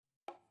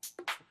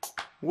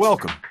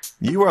Welcome.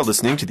 You are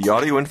listening to the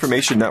Audio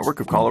Information Network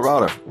of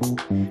Colorado.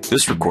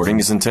 This recording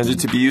is intended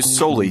to be used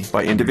solely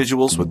by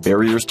individuals with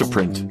barriers to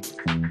print.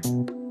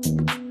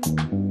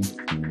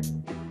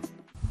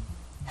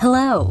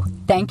 Hello.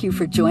 Thank you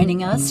for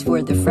joining us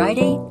for the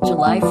Friday,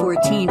 July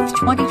 14th,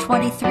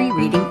 2023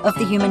 reading of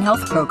the Human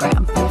Health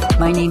Program.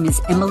 My name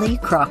is Emily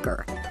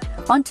Crocker.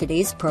 On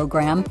today's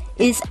program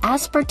is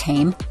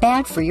aspartame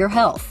bad for your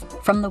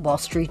health from the Wall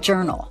Street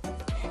Journal.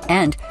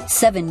 And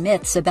 7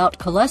 myths about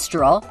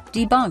cholesterol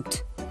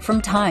debunked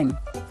from Time.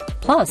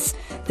 Plus,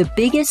 the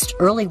biggest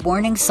early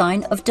warning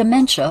sign of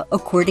dementia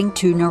according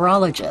to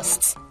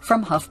neurologists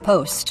from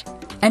HuffPost.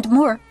 And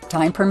more,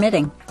 time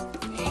permitting.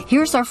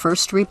 Here's our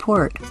first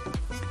report.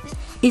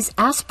 Is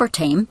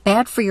aspartame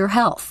bad for your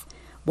health?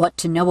 What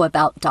to know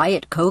about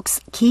Diet Coke's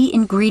key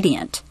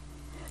ingredient.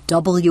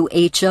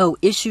 WHO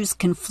issues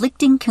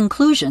conflicting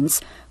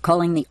conclusions,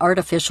 calling the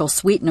artificial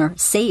sweetener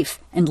safe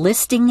and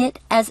listing it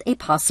as a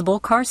possible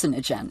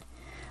carcinogen.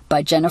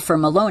 By Jennifer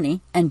Maloney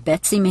and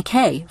Betsy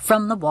McKay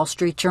from the Wall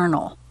Street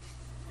Journal.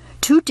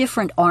 2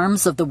 different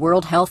arms of the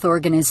World Health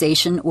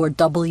Organization, or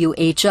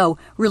WHO,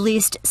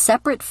 released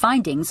separate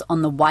findings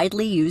on the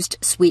widely used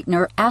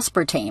sweetener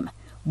aspartame,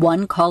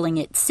 one calling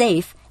it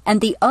safe and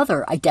the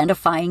other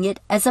identifying it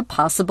as a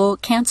possible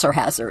cancer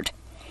hazard.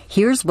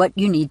 Here's what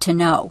you need to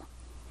know.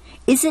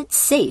 Is it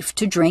safe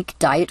to drink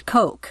Diet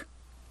Coke?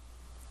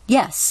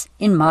 Yes,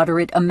 in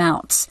moderate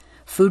amounts.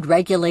 Food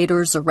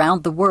regulators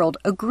around the world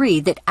agree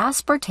that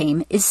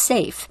aspartame is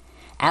safe.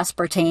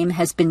 Aspartame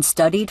has been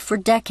studied for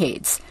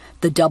decades.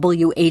 The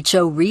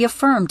WHO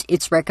reaffirmed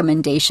its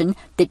recommendation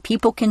that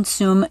people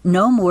consume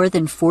no more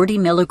than 40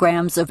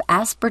 milligrams of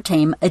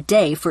aspartame a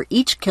day for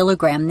each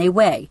kilogram they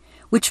weigh,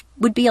 which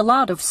would be a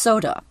lot of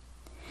soda.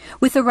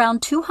 With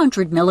around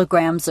 200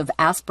 milligrams of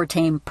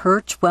aspartame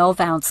per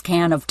 12-ounce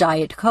can of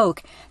Diet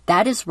Coke,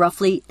 that is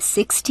roughly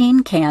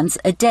 16 cans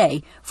a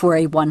day for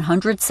a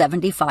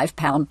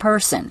 175-pound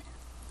person.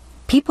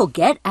 People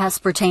get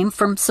aspartame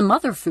from some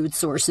other food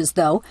sources,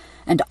 though,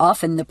 and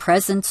often the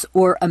presence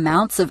or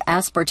amounts of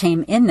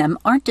aspartame in them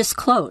aren't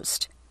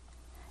disclosed.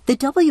 The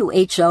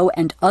WHO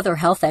and other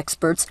health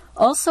experts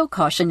also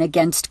caution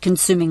against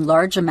consuming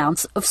large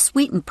amounts of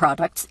sweetened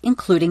products,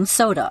 including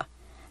soda.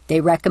 They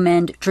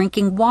recommend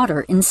drinking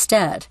water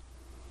instead.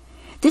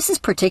 This is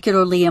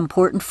particularly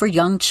important for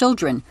young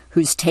children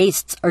whose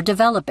tastes are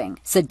developing,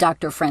 said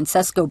Dr.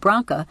 Francesco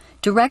Branca,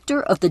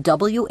 director of the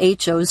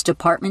WHO's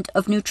Department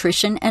of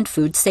Nutrition and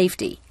Food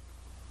Safety.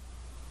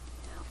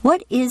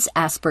 What is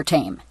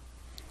aspartame?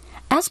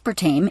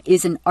 Aspartame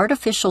is an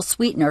artificial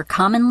sweetener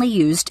commonly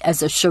used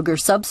as a sugar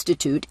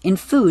substitute in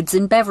foods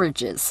and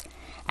beverages.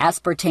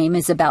 Aspartame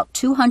is about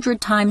 200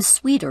 times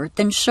sweeter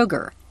than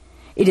sugar.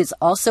 It is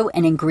also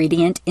an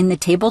ingredient in the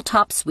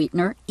tabletop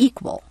sweetener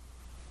Equal.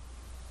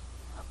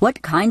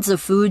 What kinds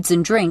of foods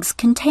and drinks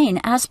contain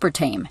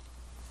aspartame?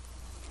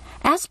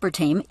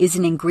 Aspartame is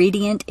an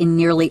ingredient in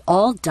nearly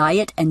all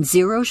diet and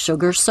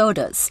zero-sugar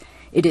sodas.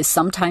 It is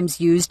sometimes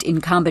used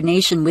in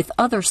combination with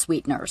other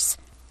sweeteners.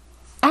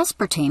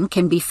 Aspartame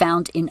can be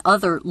found in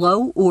other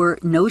low or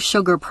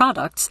no-sugar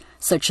products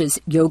such as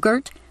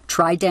yogurt,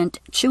 Trident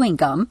chewing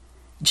gum,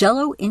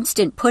 Jell-O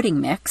instant pudding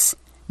mix,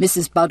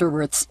 Mrs.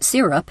 Butterworth's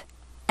syrup,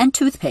 and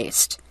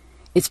toothpaste.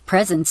 Its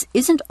presence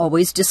isn't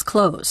always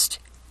disclosed.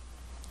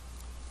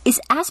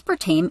 Is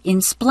aspartame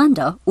in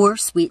Splenda or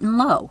Sweet and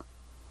Low?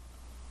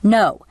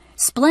 No.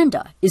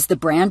 Splenda is the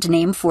brand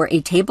name for a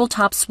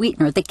tabletop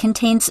sweetener that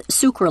contains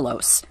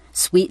sucralose.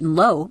 Sweet and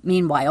Low,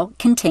 meanwhile,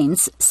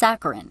 contains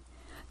saccharin.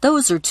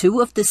 Those are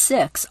 2 of the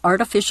 6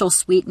 artificial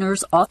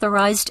sweeteners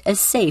authorized as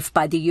safe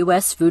by the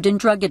U.S. Food and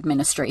Drug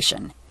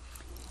Administration.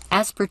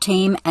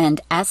 Aspartame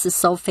and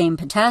acesulfame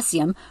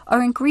potassium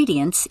are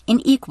ingredients in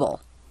Equal.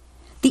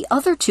 The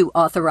other 2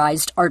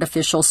 authorized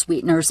artificial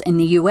sweeteners in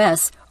the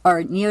U.S.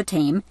 are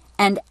neotame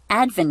and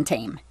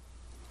advantame.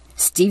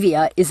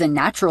 Stevia is a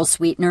natural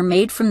sweetener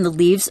made from the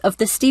leaves of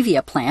the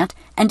stevia plant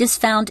and is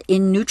found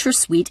in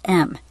NutraSweet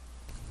M.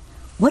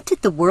 What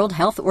did the World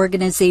Health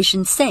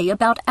Organization say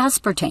about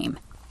aspartame?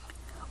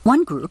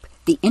 One group,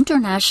 the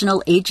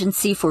International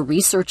Agency for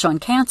Research on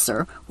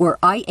Cancer, or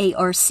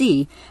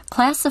IARC,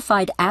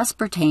 classified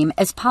aspartame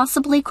as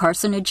possibly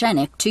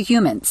carcinogenic to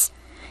humans.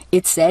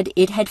 It said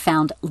it had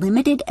found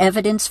limited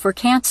evidence for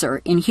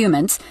cancer in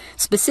humans,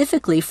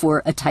 specifically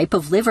for a type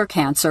of liver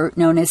cancer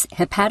known as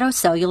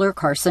hepatocellular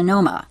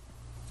carcinoma.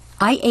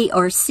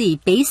 IARC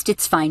based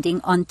its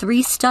finding on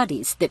 3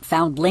 studies that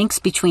found links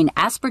between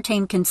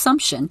aspartame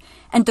consumption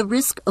and the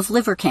risk of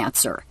liver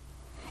cancer.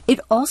 It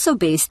also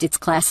based its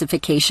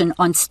classification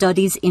on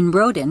studies in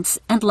rodents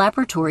and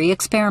laboratory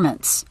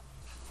experiments.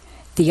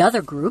 The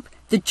other group,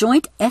 the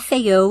Joint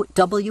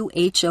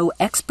FAO-WHO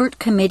Expert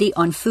Committee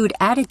on Food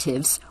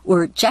Additives,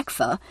 or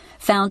JECFA,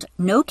 found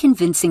no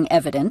convincing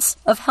evidence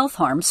of health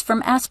harms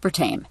from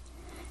aspartame.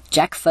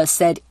 JECFA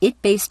said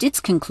it based its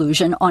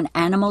conclusion on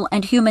animal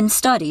and human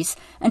studies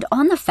and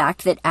on the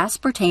fact that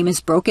aspartame is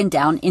broken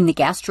down in the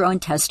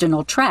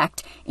gastrointestinal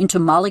tract into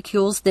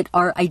molecules that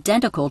are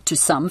identical to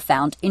some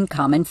found in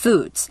common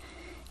foods.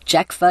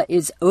 JECFA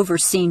is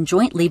overseen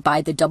jointly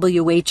by the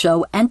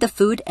WHO and the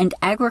Food and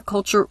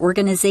Agriculture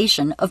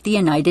Organization of the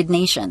United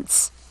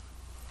Nations.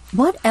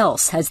 What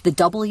else has the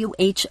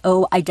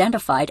WHO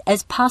identified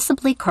as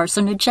possibly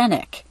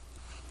carcinogenic?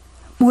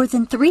 More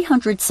than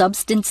 300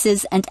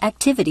 substances and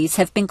activities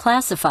have been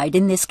classified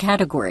in this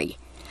category.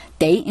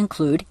 They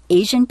include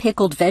Asian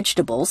pickled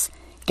vegetables,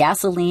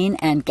 gasoline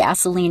and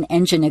gasoline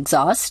engine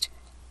exhaust,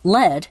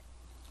 lead,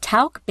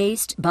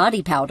 talc-based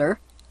body powder,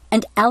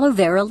 and aloe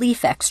vera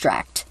leaf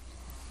extract.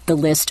 The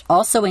list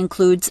also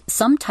includes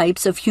some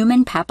types of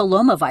human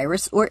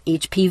papillomavirus or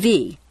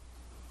HPV.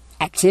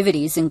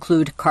 Activities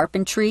include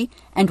carpentry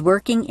and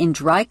working in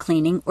dry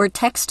cleaning or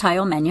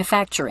textile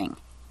manufacturing.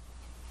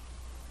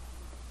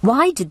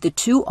 Why did the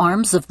two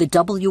arms of the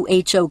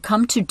WHO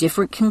come to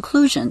different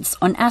conclusions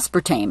on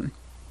aspartame?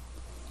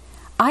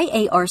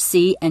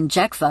 IARC and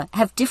JECFA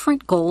have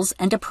different goals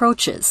and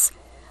approaches.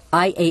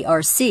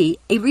 IARC,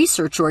 a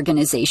research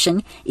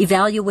organization,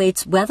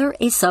 evaluates whether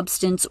a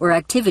substance or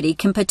activity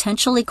can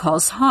potentially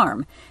cause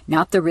harm,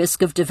 not the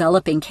risk of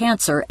developing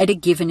cancer at a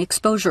given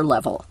exposure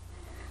level.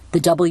 The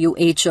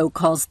WHO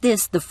calls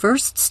this the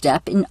first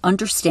step in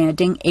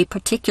understanding a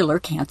particular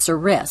cancer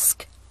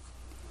risk.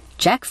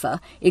 JECFA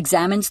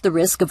examines the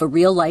risk of a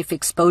real-life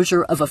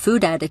exposure of a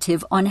food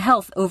additive on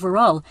health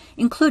overall,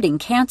 including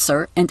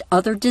cancer and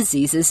other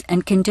diseases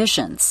and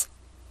conditions.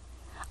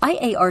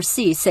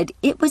 IARC said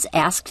it was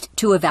asked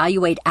to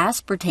evaluate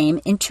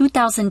aspartame in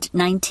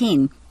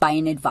 2019 by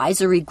an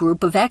advisory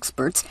group of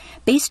experts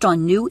based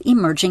on new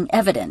emerging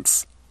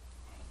evidence.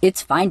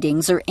 Its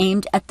findings are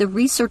aimed at the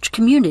research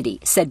community,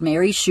 said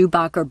Mary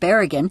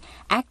Schubacher-Berrigan,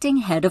 acting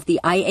head of the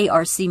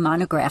IARC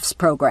Monographs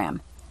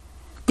program.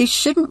 This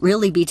shouldn't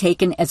really be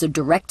taken as a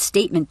direct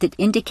statement that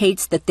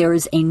indicates that there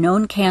is a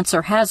known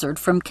cancer hazard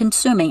from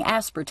consuming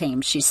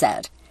aspartame, she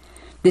said.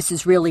 This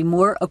is really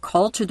more a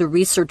call to the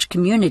research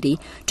community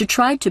to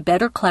try to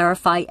better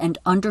clarify and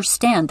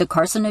understand the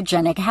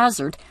carcinogenic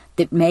hazard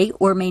that may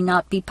or may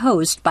not be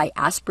posed by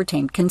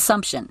aspartame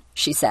consumption,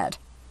 she said.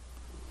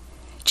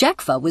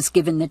 JECFA was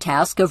given the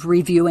task of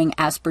reviewing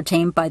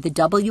aspartame by the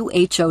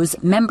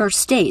WHO's member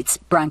states,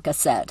 Branca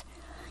said.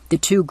 The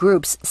two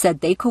groups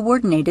said they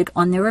coordinated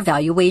on their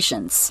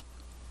evaluations.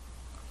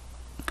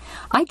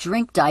 I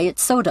drink diet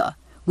soda.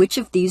 Which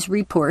of these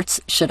reports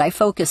should I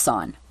focus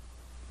on?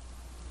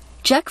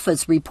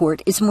 JECFA's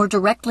report is more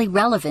directly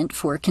relevant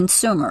for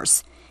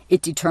consumers.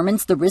 It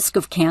determines the risk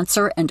of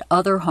cancer and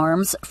other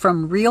harms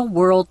from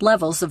real-world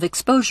levels of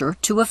exposure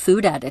to a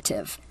food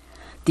additive.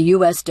 The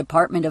U.S.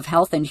 Department of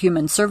Health and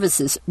Human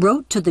Services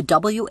wrote to the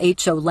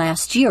WHO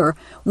last year,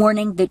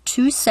 warning that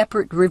two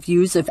separate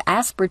reviews of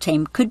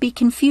aspartame could be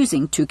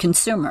confusing to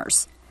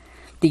consumers.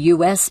 The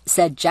U.S.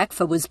 said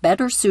JECFA was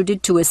better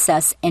suited to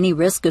assess any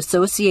risk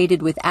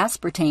associated with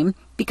aspartame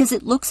because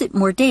it looks at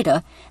more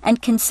data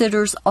and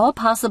considers all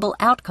possible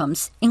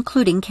outcomes,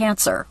 including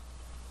cancer.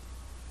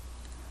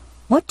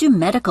 What do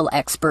medical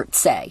experts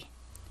say?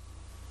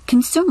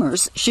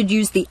 Consumers should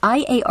use the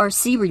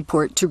IARC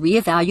report to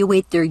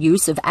reevaluate their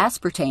use of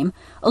aspartame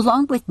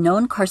along with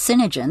known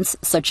carcinogens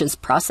such as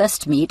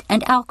processed meat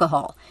and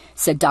alcohol,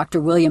 said Dr.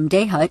 William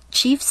Deha,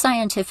 Chief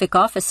Scientific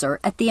Officer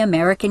at the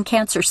American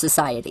Cancer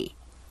Society.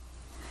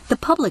 The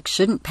public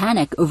shouldn't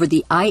panic over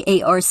the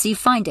IARC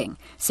finding,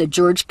 said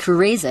George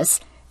Kurazis,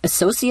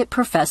 Associate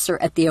Professor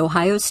at the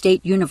Ohio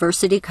State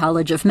University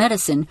College of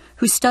Medicine,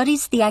 who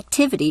studies the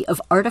activity of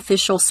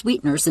artificial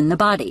sweeteners in the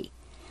body.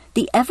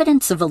 The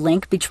evidence of a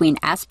link between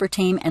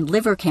aspartame and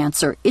liver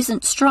cancer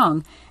isn't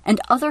strong,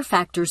 and other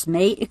factors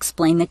may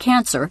explain the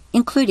cancer,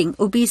 including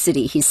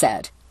obesity, he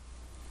said.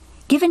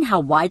 Given how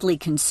widely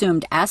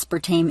consumed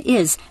aspartame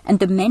is and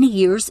the many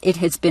years it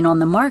has been on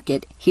the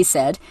market, he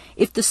said,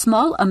 if the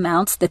small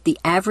amounts that the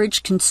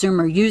average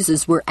consumer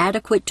uses were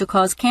adequate to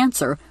cause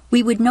cancer,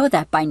 we would know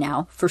that by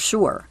now for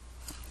sure.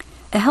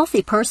 A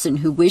healthy person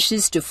who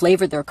wishes to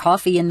flavor their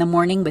coffee in the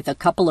morning with a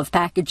couple of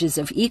packages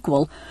of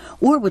Equal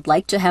or would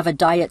like to have a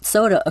diet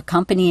soda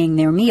accompanying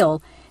their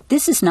meal,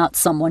 this is not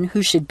someone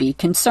who should be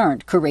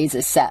concerned,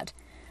 Kurazis said.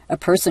 A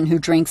person who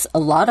drinks a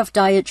lot of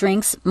diet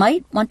drinks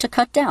might want to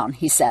cut down,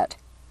 he said.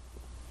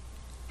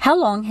 How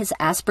long has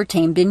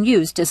aspartame been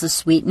used as a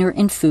sweetener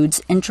in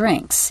foods and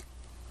drinks?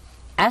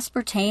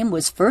 Aspartame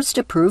was first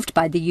approved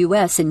by the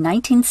U.S. in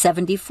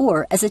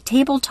 1974 as a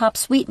tabletop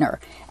sweetener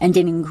and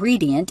an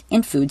ingredient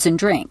in foods and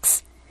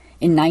drinks.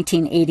 In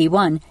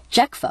 1981,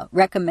 JECFA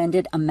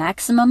recommended a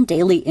maximum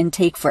daily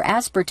intake for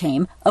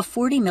aspartame of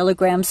 40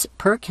 milligrams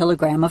per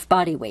kilogram of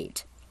body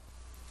weight.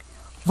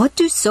 What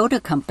do soda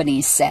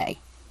companies say?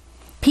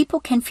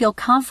 People can feel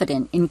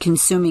confident in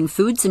consuming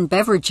foods and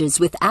beverages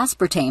with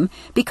aspartame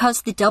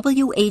because the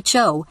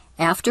WHO,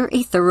 after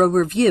a thorough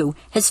review,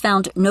 has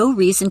found no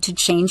reason to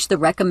change the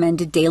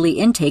recommended daily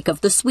intake of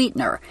the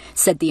sweetener,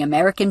 said the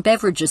American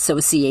Beverage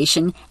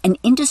Association, an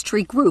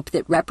industry group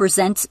that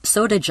represents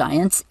soda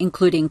giants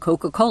including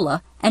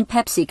Coca-Cola and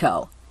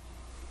PepsiCo.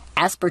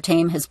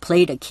 Aspartame has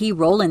played a key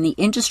role in the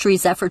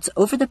industry's efforts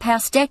over the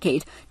past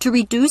decade to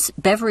reduce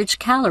beverage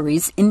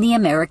calories in the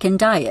American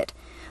diet.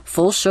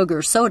 full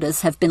sugar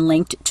sodas have been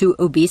linked to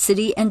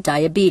obesity and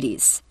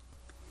diabetes.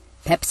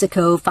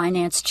 PepsiCo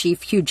finance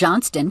chief Hugh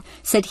Johnston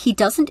said he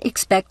doesn't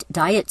expect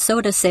diet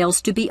soda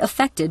sales to be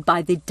affected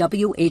by the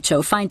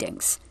WHO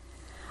findings.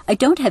 "I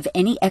don't have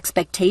any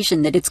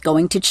expectation that it's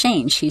going to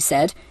change," he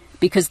said,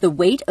 "because the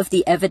weight of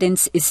the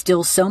evidence is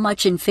still so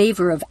much in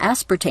favor of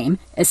aspartame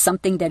as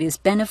something that is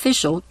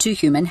beneficial to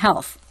human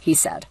health," he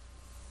said.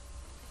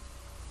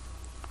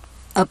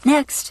 Up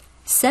next,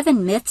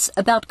 7 myths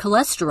about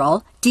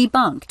cholesterol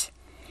debunked.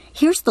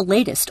 Here's the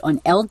latest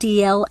on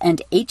LDL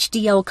and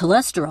HDL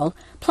cholesterol,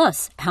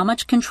 plus how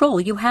much control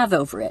you have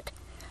over it,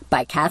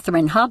 by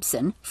Catherine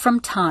Hobson from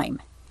Time.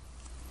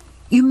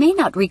 You may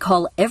not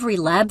recall every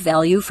lab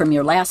value from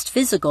your last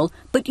physical,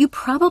 but you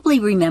probably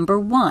remember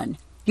one,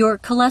 your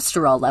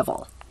cholesterol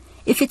level.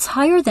 If it's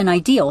higher than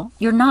ideal,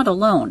 you're not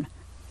alone.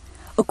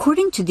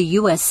 According to the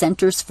U.S.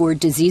 Centers for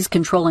Disease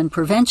Control and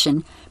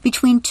Prevention,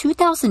 between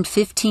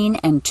 2015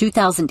 and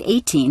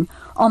 2018,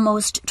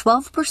 almost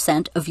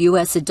 12% of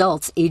U.S.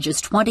 adults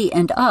ages 20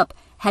 and up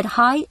had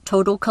high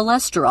total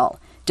cholesterol,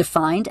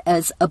 defined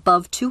as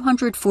above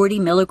 240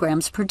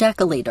 milligrams per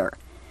deciliter.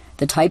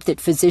 The type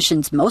that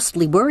physicians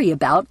mostly worry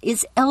about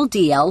is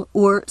LDL,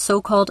 or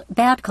so-called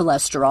bad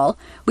cholesterol,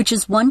 which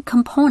is one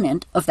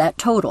component of that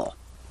total.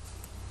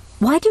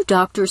 Why do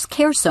doctors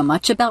care so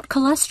much about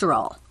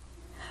cholesterol?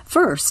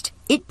 First,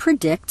 it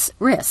predicts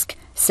risk,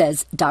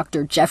 says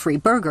Dr. Jeffrey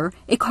Berger,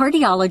 a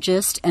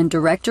cardiologist and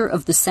director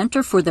of the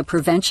Center for the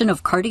Prevention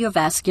of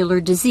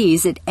Cardiovascular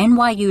Disease at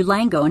NYU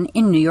Langone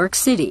in New York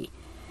City.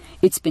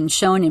 It's been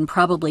shown in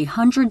probably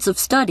hundreds of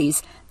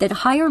studies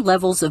that higher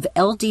levels of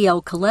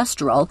LDL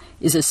cholesterol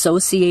is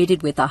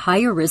associated with a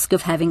higher risk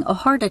of having a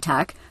heart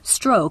attack,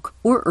 stroke,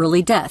 or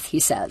early death, he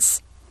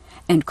says.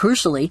 And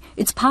crucially,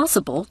 it's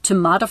possible to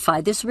modify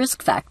this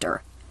risk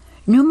factor.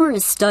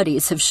 Numerous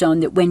studies have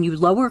shown that when you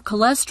lower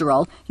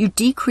cholesterol, you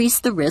decrease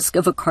the risk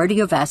of a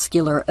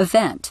cardiovascular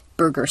event,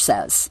 Berger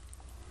says.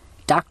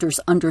 Doctors'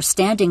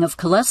 understanding of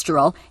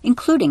cholesterol,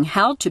 including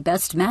how to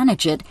best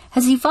manage it,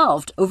 has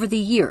evolved over the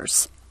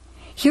years.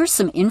 Here's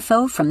some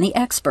info from the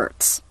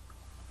experts.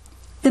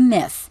 The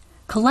myth: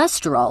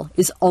 cholesterol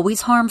is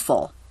always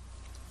harmful.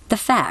 The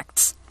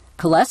facts: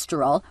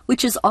 cholesterol,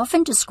 which is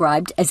often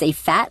described as a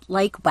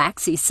fat-like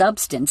waxy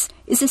substance,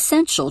 is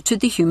essential to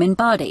the human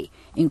body,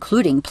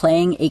 including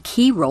playing a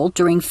key role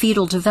during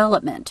fetal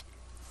development.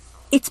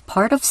 It's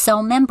part of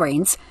cell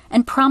membranes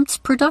and prompts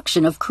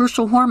production of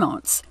crucial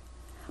hormones.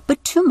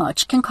 But too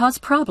much can cause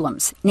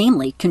problems,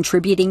 namely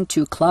contributing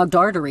to clogged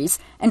arteries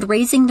and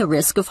raising the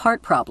risk of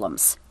heart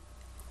problems.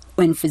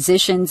 When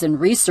physicians and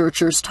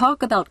researchers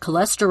talk about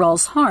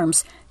cholesterol's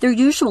harms, they're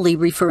usually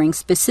referring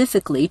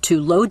specifically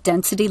to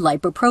low-density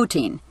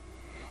lipoprotein.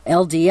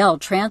 LDL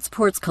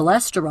transports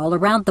cholesterol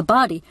around the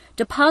body,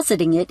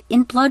 depositing it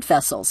in blood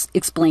vessels,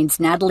 explains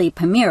Natalie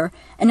Pamir,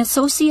 an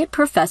associate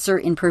professor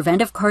in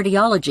preventive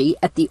cardiology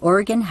at the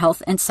Oregon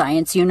Health and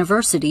Science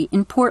University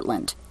in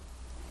Portland.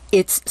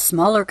 Its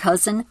smaller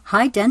cousin,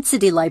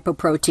 high-density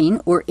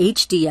lipoprotein, or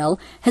HDL,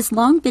 has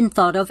long been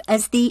thought of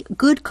as the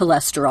good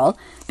cholesterol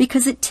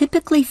because it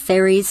typically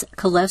ferries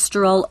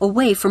cholesterol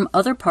away from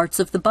other parts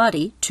of the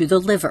body to the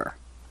liver.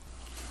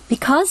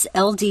 Because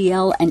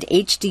LDL and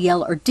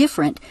HDL are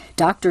different,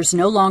 doctors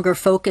no longer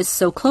focus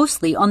so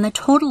closely on the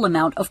total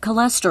amount of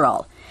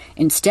cholesterol.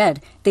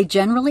 Instead, they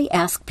generally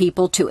ask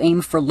people to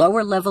aim for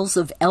lower levels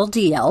of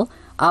LDL,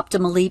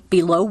 optimally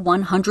below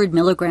 100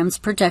 milligrams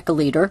per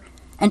deciliter,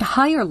 and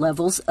higher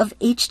levels of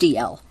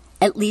HDL,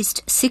 at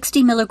least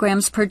 60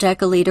 milligrams per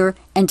deciliter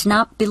and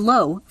not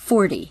below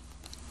 40.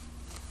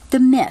 The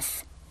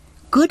myth: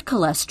 good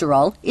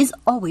cholesterol is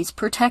always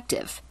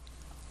protective.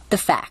 The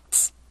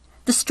facts: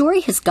 the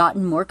story has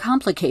gotten more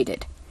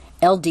complicated.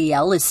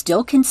 LDL is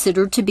still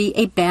considered to be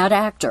a bad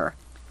actor.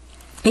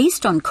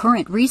 Based on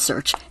current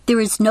research, there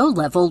is no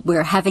level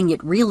where having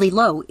it really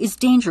low is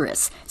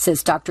dangerous,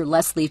 says Dr.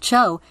 Leslie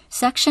Cho,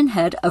 section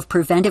head of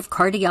preventive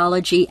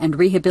cardiology and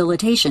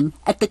rehabilitation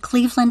at the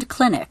Cleveland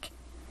Clinic.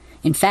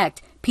 In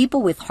fact,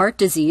 people with heart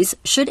disease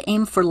should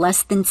aim for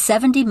less than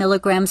 70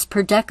 milligrams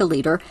per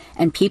deciliter,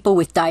 and people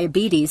with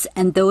diabetes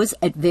and those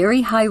at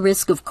very high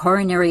risk of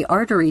coronary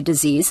artery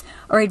disease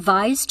are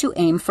advised to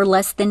aim for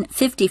less than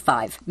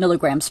 55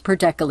 milligrams per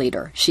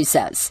deciliter, she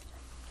says.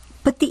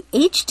 But the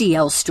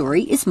HDL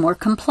story is more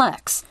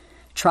complex.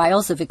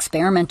 Trials of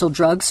experimental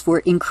drugs for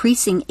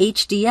increasing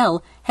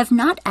HDL have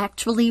not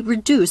actually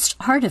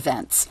reduced heart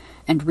events,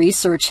 and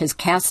research has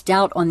cast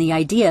doubt on the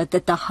idea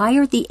that the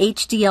higher the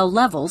HDL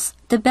levels,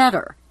 the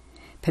better.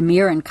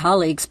 Pamir and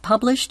colleagues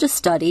published a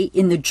study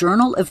in the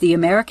Journal of the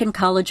American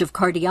College of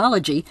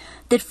Cardiology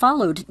that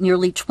followed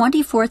nearly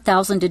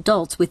 24,000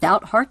 adults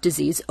without heart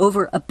disease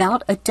over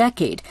about a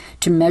decade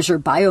to measure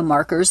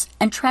biomarkers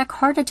and track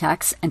heart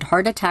attacks and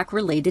heart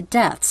attack-related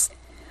deaths.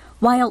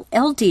 While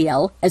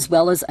LDL, as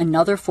well as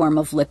another form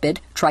of lipid,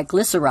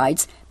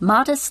 triglycerides,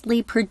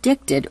 modestly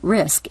predicted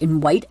risk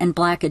in white and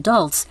black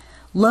adults,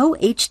 low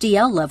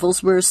HDL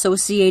levels were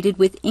associated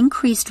with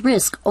increased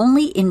risk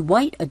only in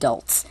white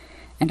adults.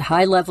 and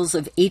high levels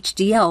of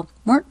HDL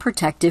weren't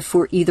protective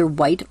for either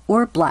white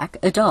or black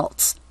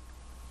adults.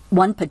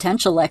 One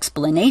potential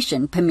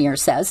explanation, Pamir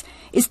says,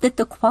 is that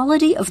the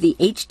quality of the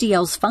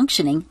HDL's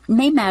functioning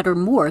may matter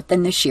more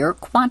than the sheer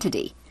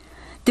quantity.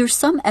 There's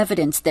some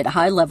evidence that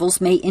high levels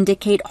may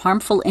indicate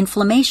harmful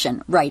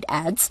inflammation, Wright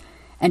adds,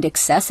 and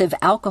excessive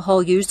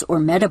alcohol use or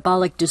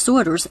metabolic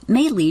disorders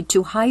may lead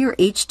to higher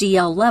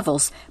HDL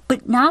levels,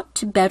 but not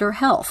to better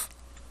health.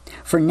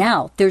 For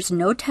now, there's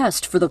no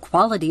test for the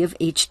quality of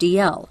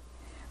HDL.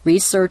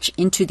 Research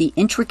into the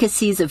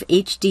intricacies of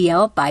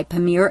HDL by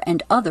Pamir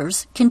and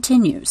others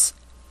continues.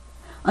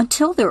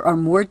 Until there are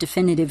more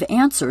definitive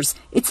answers,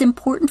 it's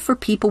important for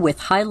people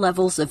with high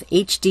levels of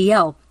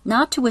HDL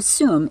not to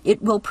assume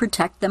it will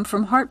protect them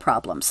from heart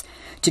problems,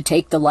 to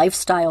take the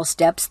lifestyle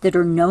steps that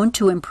are known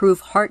to improve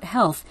heart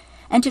health,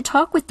 and to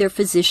talk with their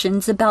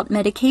physicians about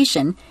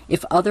medication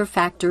if other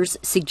factors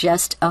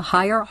suggest a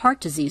higher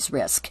heart disease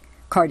risk,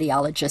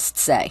 cardiologists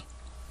say.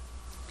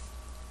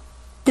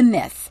 The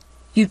myth.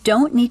 You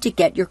don't need to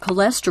get your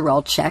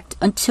cholesterol checked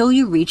until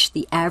you reach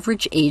the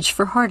average age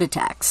for heart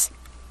attacks.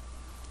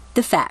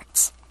 The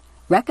facts.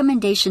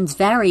 Recommendations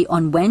vary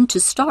on when to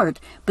start,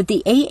 but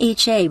the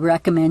AHA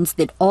recommends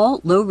that all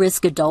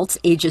low-risk adults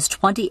ages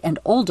 20 and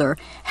older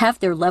have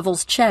their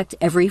levels checked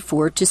every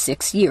 4 to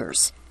 6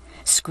 years.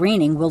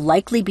 Screening will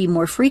likely be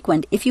more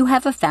frequent if you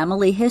have a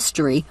family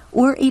history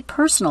or a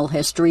personal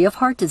history of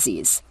heart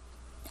disease.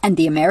 And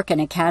the American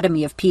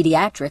Academy of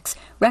Pediatrics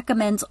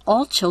recommends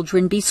all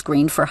children be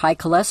screened for high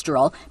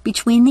cholesterol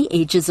between the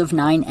ages of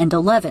 9 and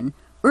 11,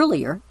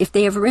 earlier if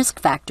they have risk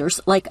factors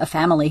like a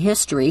family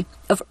history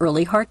of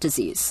early heart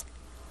disease.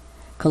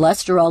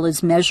 Cholesterol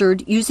is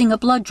measured using a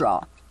blood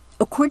draw.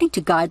 According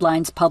to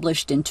guidelines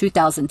published in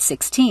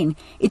 2016,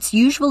 it's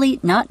usually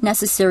not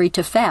necessary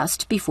to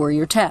fast before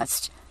your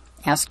test.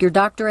 Ask your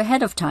doctor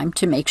ahead of time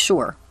to make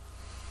sure.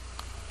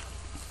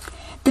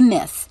 The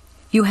myth.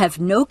 You have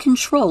no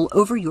control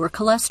over your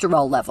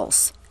cholesterol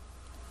levels.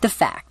 The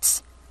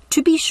facts.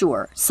 To be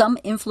sure, some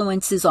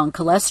influences on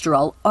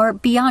cholesterol are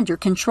beyond your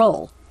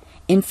control.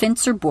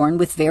 Infants are born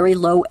with very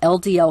low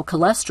LDL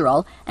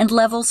cholesterol, and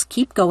levels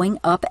keep going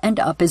up and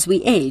up as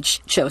we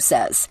age, Cho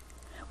says.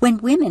 When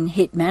women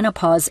hit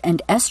menopause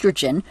and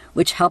estrogen,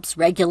 which helps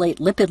regulate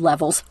lipid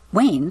levels,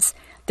 wanes,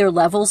 their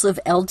levels of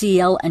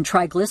LDL and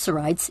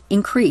triglycerides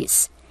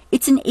increase.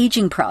 It's an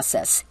aging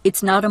process.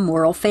 It's not a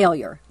moral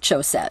failure,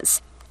 Cho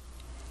says.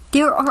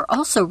 There are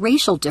also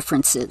racial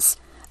differences.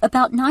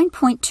 About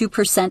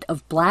 9.2%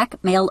 of black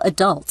male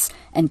adults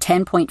and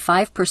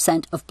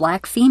 10.5% of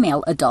black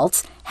female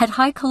adults had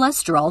high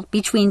cholesterol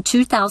between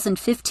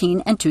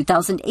 2015 and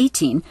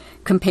 2018,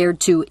 compared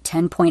to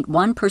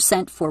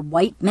 10.1% for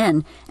white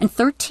men and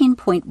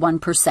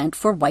 13.1%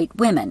 for white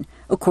women,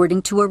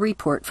 according to a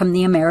report from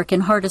the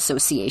American Heart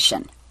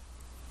Association.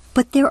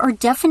 But there are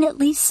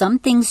definitely some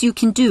things you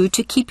can do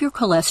to keep your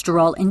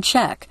cholesterol in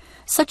check,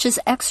 such as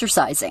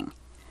exercising.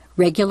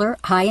 Regular,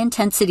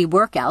 high-intensity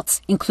workouts,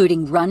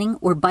 including running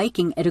or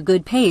biking at a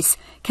good pace,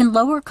 can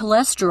lower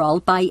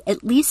cholesterol by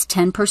at least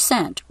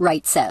 10%,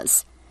 Wright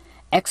says.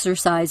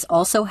 Exercise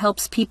also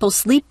helps people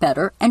sleep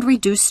better and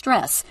reduce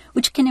stress,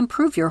 which can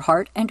improve your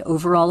heart and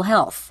overall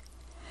health.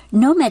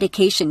 No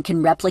medication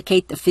can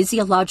replicate the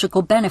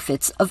physiological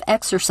benefits of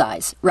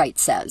exercise, Wright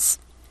says.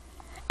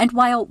 And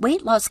while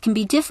weight loss can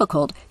be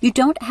difficult, you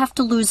don't have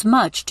to lose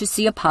much to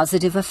see a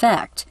positive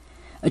effect.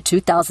 A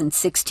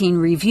 2016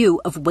 review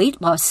of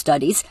weight loss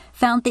studies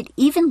found that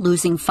even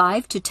losing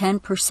 5 to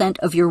 10%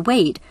 of your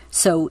weight,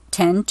 so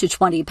 10 to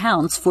 20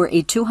 pounds for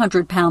a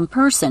 200-pound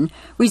person,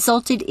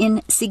 resulted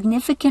in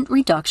significant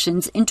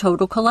reductions in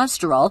total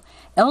cholesterol,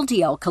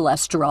 LDL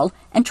cholesterol,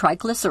 and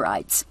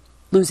triglycerides.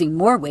 Losing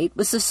more weight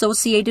was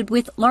associated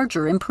with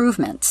larger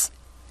improvements.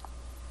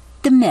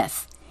 The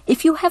myth.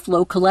 If you have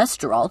low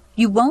cholesterol,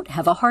 you won't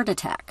have a heart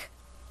attack.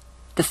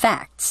 The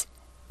facts.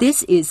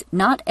 This is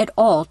not at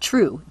all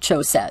true,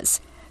 Cho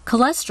says.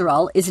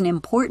 Cholesterol is an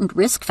important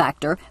risk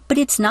factor, but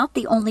it's not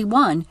the only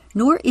one,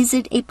 nor is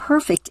it a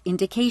perfect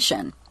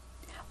indication.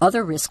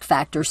 Other risk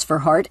factors for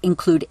heart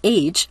include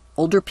age,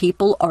 older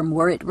people are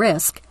more at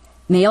risk,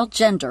 male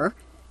gender,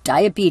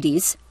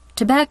 diabetes,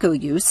 tobacco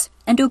use,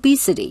 and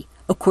obesity,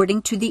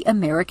 according to the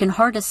American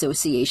Heart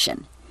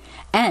Association.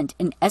 And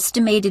an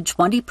estimated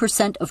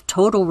 20% of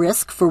total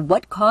risk for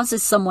what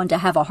causes someone to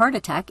have a heart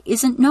attack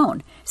isn't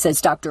known,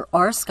 says Dr.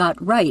 R. Scott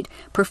Wright,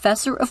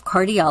 professor of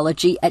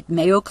cardiology at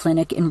Mayo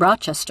Clinic in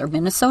Rochester,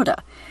 Minnesota.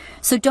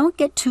 So don't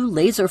get too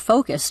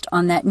laser-focused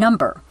on that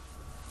number.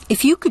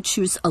 If you could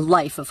choose a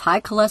life of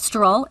high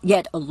cholesterol,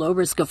 yet a low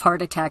risk of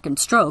heart attack and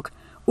stroke,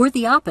 or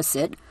the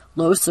opposite,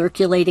 low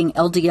circulating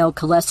LDL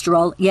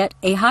cholesterol, yet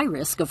a high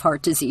risk of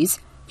heart disease,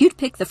 you'd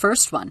pick the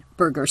first one,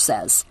 Berger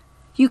says.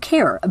 You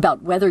care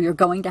about whether you're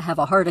going to have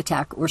a heart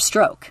attack or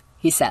stroke,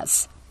 he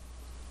says.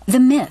 The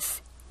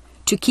myth.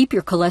 To keep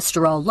your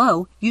cholesterol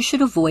low, you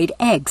should avoid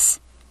eggs.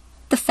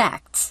 The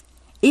facts.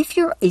 If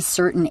you're a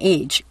certain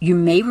age, you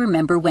may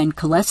remember when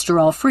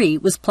cholesterol-free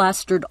was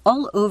plastered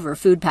all over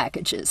food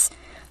packages.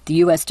 The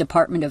U.S.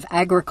 Department of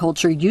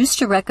Agriculture used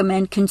to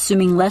recommend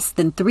consuming less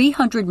than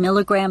 300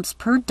 milligrams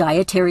per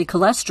dietary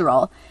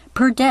cholesterol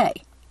per day.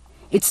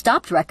 It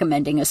stopped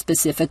recommending a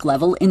specific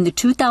level in the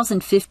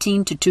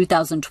 2015 to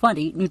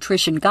 2020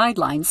 nutrition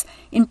guidelines,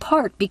 in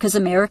part because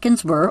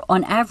Americans were,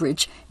 on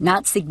average,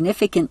 not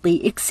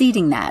significantly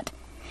exceeding that.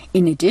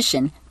 In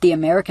addition, the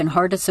American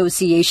Heart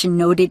Association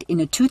noted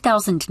in a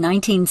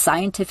 2019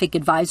 scientific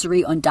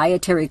advisory on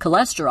dietary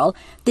cholesterol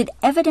that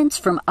evidence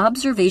from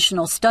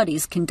observational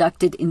studies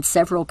conducted in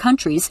several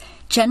countries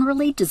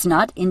generally does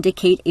not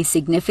indicate a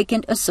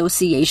significant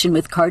association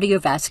with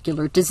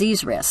cardiovascular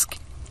disease risk.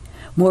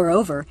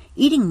 Moreover,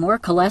 eating more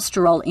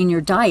cholesterol in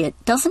your diet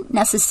doesn't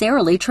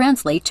necessarily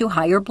translate to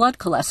higher blood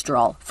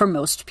cholesterol for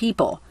most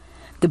people.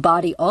 The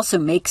body also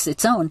makes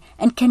its own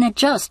and can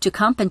adjust to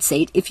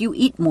compensate if you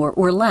eat more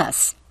or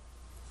less.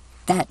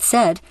 That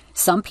said,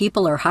 some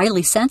people are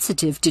highly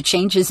sensitive to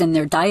changes in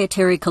their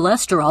dietary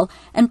cholesterol,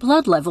 and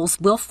blood levels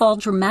will fall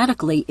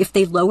dramatically if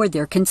they lower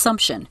their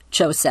consumption,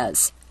 Cho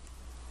says.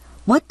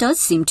 What does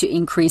seem to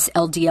increase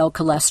LDL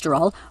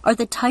cholesterol are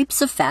the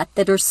types of fat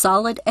that are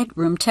solid at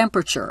room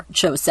temperature,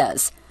 Cho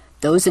says.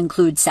 Those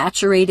include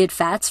saturated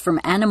fats from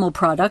animal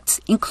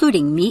products,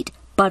 including meat,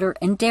 butter,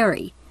 and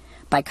dairy.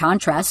 By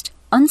contrast,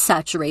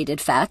 unsaturated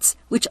fats,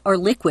 which are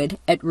liquid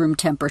at room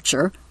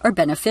temperature, are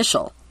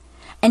beneficial.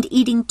 And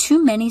eating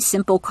too many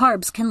simple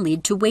carbs can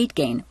lead to weight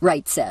gain,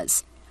 Wright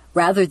says.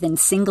 Rather than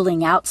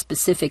singling out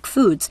specific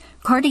foods,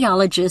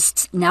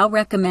 cardiologists now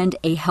recommend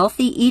a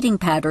healthy eating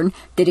pattern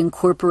that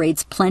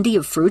incorporates plenty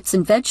of fruits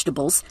and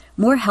vegetables,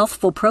 more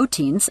healthful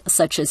proteins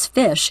such as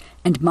fish,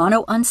 and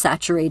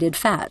monounsaturated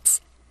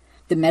fats.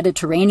 The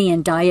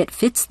Mediterranean diet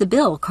fits the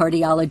bill,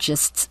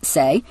 cardiologists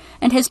say,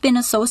 and has been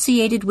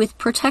associated with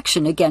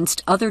protection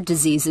against other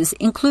diseases,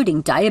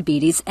 including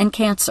diabetes and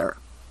cancer.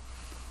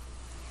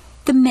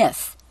 The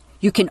myth: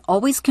 you can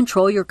always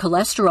control your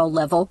cholesterol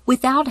level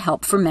without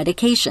help from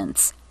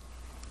medications.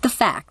 The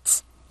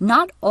facts: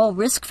 not all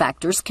risk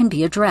factors can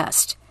be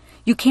addressed.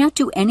 You can't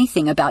do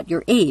anything about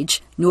your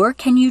age, nor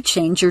can you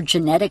change your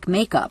genetic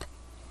makeup.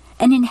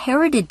 An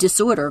inherited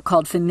disorder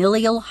called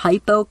familial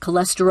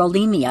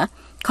hypocholesterolemia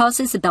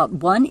causes about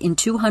 1 in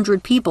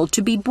 200 people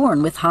to be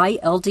born with high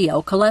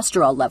LDL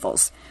cholesterol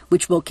levels,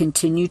 which will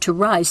continue to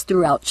rise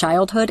throughout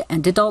childhood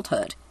and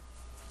adulthood.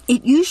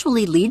 It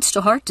usually leads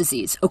to heart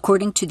disease,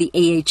 according to the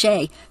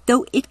AHA,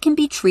 though it can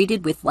be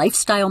treated with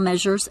lifestyle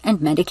measures and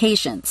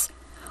medications.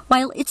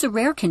 While it's a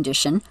rare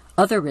condition,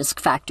 other risk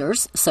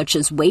factors, such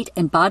as weight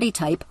and body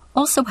type,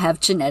 also have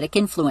genetic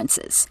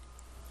influences.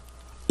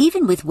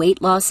 Even with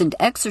weight loss and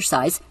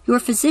exercise, your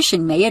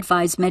physician may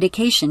advise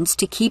medications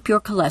to keep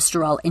your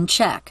cholesterol in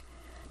check.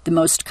 The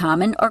most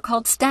common are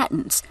called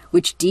statins,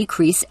 which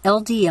decrease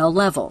LDL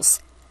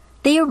levels.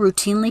 They are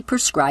routinely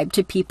prescribed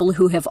to people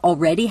who have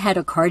already had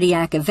a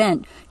cardiac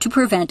event to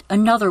prevent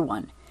another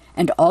one,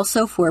 and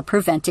also for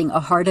preventing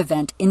a heart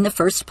event in the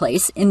first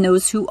place in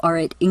those who are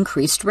at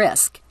increased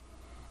risk.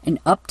 An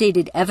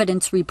updated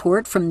evidence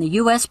report from the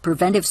U.S.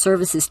 Preventive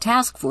Services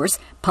Task Force,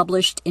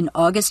 published in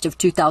August of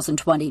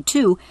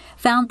 2022,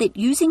 found that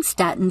using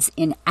statins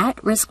in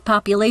at-risk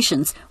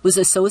populations was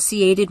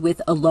associated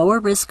with a lower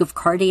risk of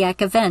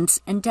cardiac events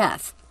and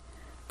death.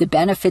 The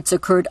benefits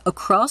occurred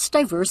across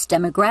diverse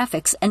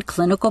demographics and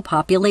clinical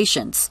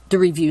populations, the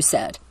review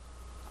said.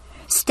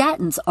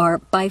 Statins are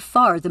by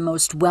far the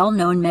most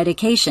well-known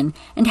medication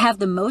and have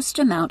the most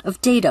amount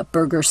of data,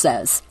 Berger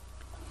says.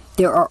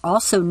 There are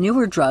also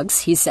newer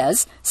drugs, he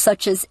says,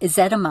 such as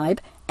ezetimibe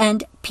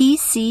and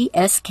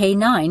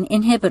PCSK9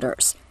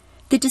 inhibitors.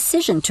 The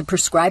decision to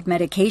prescribe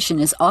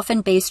medication is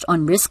often based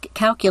on risk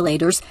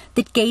calculators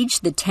that gauge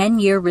the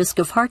 10-year risk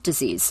of heart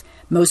disease.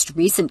 Most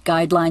recent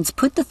guidelines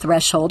put the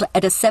threshold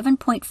at a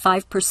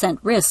 7.5%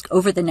 risk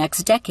over the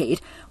next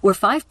decade, or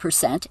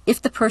 5%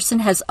 if the person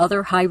has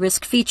other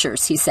high-risk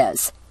features, he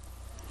says.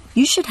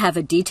 You should have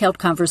a detailed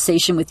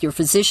conversation with your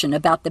physician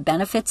about the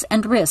benefits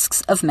and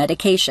risks of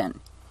medication.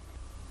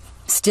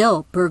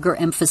 Still, Berger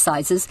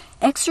emphasizes,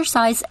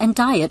 exercise and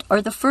diet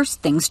are the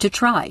first things to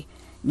try,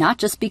 not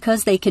just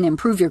because they can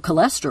improve your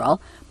cholesterol,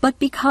 but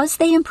because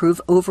they improve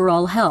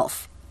overall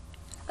health.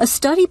 A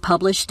study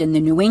published in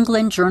the New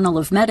England Journal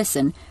of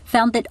Medicine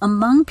found that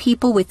among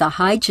people with a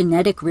high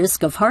genetic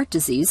risk of heart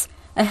disease,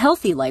 a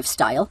healthy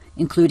lifestyle,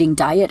 including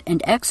diet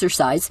and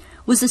exercise,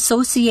 was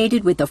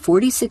associated with a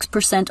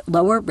 46%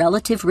 lower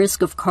relative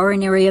risk of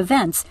coronary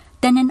events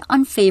than an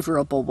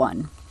unfavorable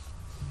one.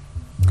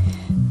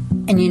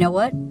 And you know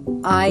what?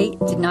 I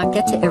did not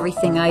get to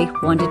everything I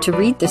wanted to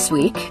read this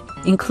week,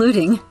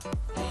 including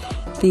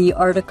the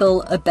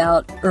article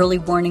about early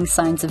warning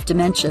signs of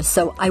dementia,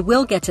 so I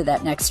will get to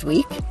that next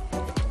week.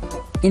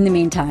 In the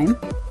meantime,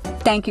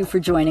 thank you for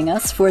joining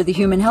us for the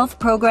Human Health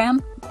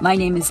Program. My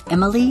name is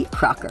Emily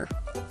Crocker.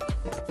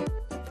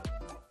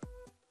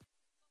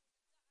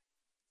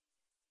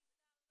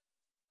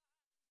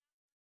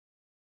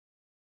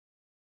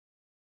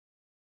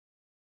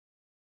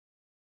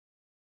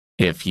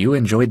 If you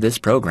enjoyed this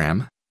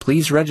program,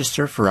 please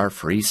register for our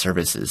free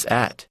services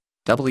at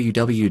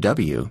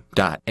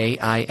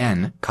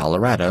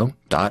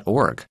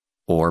www.aincolorado.org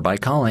or by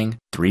calling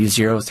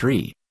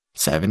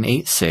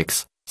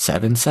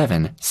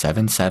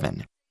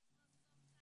 303-786-7777.